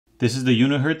This is the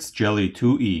Unihertz Jelly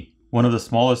 2E, one of the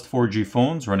smallest 4G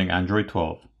phones running Android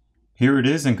 12. Here it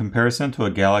is in comparison to a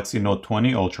Galaxy Note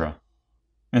 20 Ultra.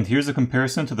 And here's a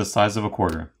comparison to the size of a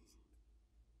quarter.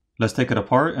 Let's take it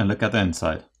apart and look at the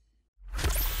inside.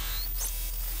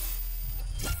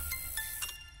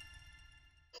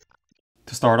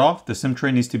 To start off, the SIM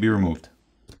tray needs to be removed.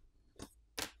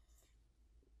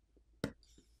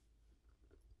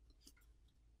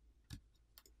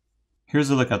 Here's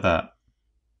a look at that.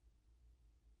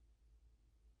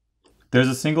 There's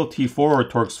a single T4 or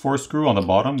Torx 4 screw on the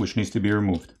bottom which needs to be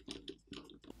removed.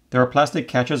 There are plastic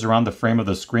catches around the frame of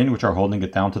the screen which are holding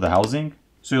it down to the housing,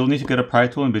 so you'll need to get a pry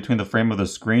tool in between the frame of the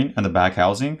screen and the back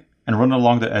housing and run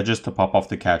along the edges to pop off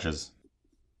the catches.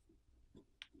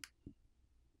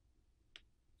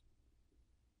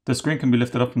 The screen can be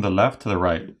lifted up from the left to the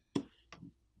right.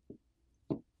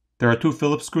 There are 2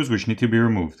 Phillips screws which need to be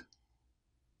removed.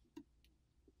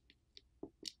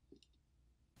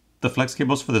 The flex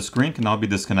cables for the screen can now be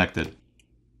disconnected.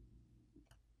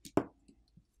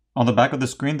 On the back of the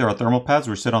screen there are thermal pads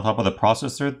which sit on top of the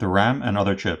processor, the RAM, and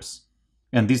other chips.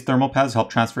 And these thermal pads help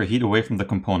transfer heat away from the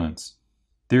components.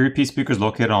 The earpiece speaker is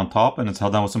located on top and it's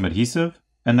held down with some adhesive,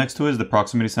 and next to it is the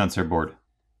proximity sensor board.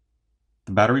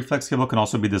 The battery flex cable can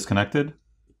also be disconnected.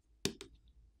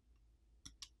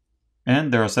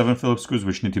 And there are 7 Phillips screws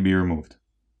which need to be removed.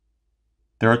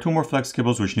 There are 2 more flex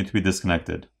cables which need to be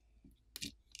disconnected.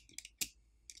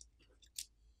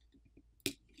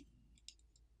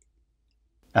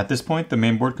 At this point, the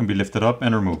main board can be lifted up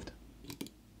and removed.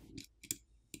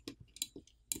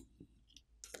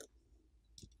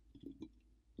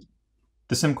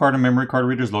 The SIM card and memory card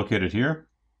reader is located here,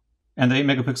 and the 8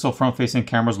 megapixel front-facing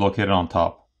camera is located on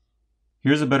top.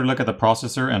 Here's a better look at the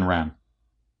processor and RAM.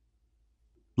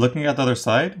 Looking at the other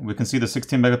side, we can see the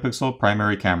 16 megapixel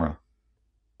primary camera.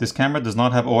 This camera does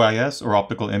not have OIS or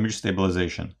optical image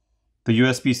stabilization. The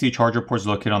USB-C charger port is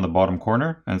located on the bottom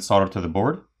corner and soldered to the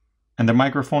board, and the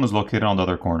microphone is located on the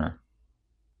other corner.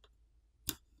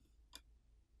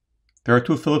 There are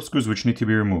 2 Phillips screws which need to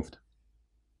be removed.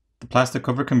 The plastic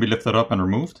cover can be lifted up and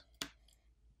removed,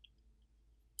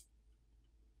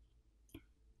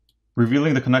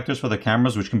 revealing the connectors for the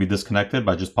cameras which can be disconnected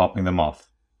by just popping them off.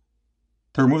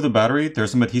 To remove the battery,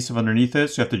 there's some adhesive underneath it,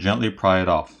 so you have to gently pry it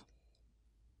off.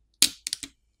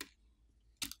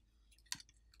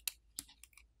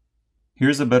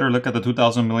 Here's a better look at the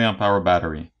 2000 mAh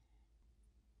battery.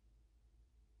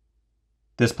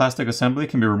 This plastic assembly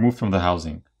can be removed from the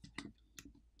housing.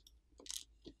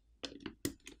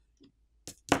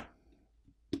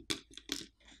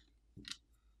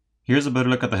 Here's a better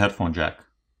look at the headphone jack.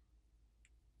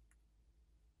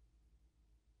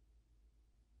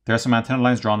 There are some antenna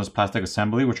lines drawn on this plastic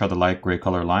assembly, which are the light gray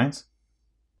color lines,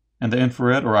 and the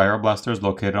infrared or IR blaster is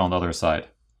located on the other side.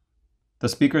 The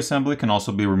speaker assembly can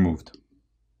also be removed.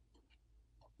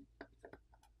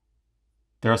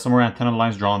 There are some more antenna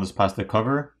lines drawn on this plastic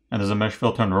cover, and there's a mesh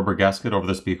filter and rubber gasket over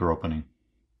the speaker opening.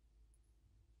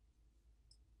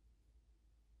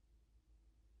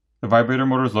 The vibrator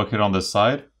motor is located on this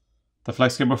side. The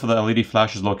flex cable for the LED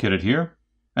flash is located here,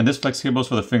 and this flex cable is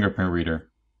for the fingerprint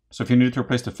reader. So if you need to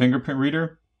replace the fingerprint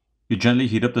reader, you gently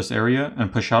heat up this area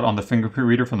and push out on the fingerprint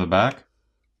reader from the back,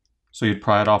 so you'd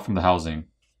pry it off from the housing.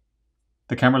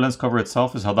 The camera lens cover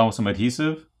itself is held down with some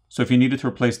adhesive, so if you needed to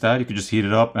replace that, you could just heat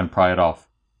it up and pry it off.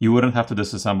 You wouldn't have to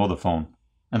disassemble the phone.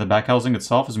 And the back housing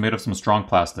itself is made of some strong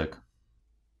plastic.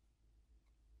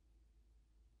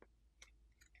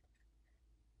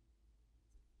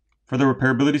 For the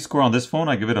repairability score on this phone,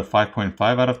 I give it a 5.5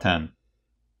 out of 10.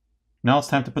 Now it's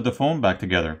time to put the phone back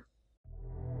together.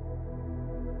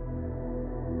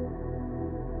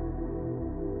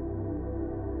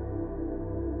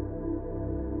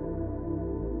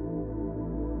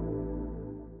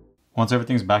 Once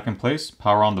everything's back in place,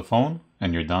 power on the phone,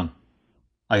 and you're done.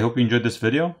 I hope you enjoyed this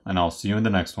video, and I'll see you in the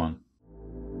next one.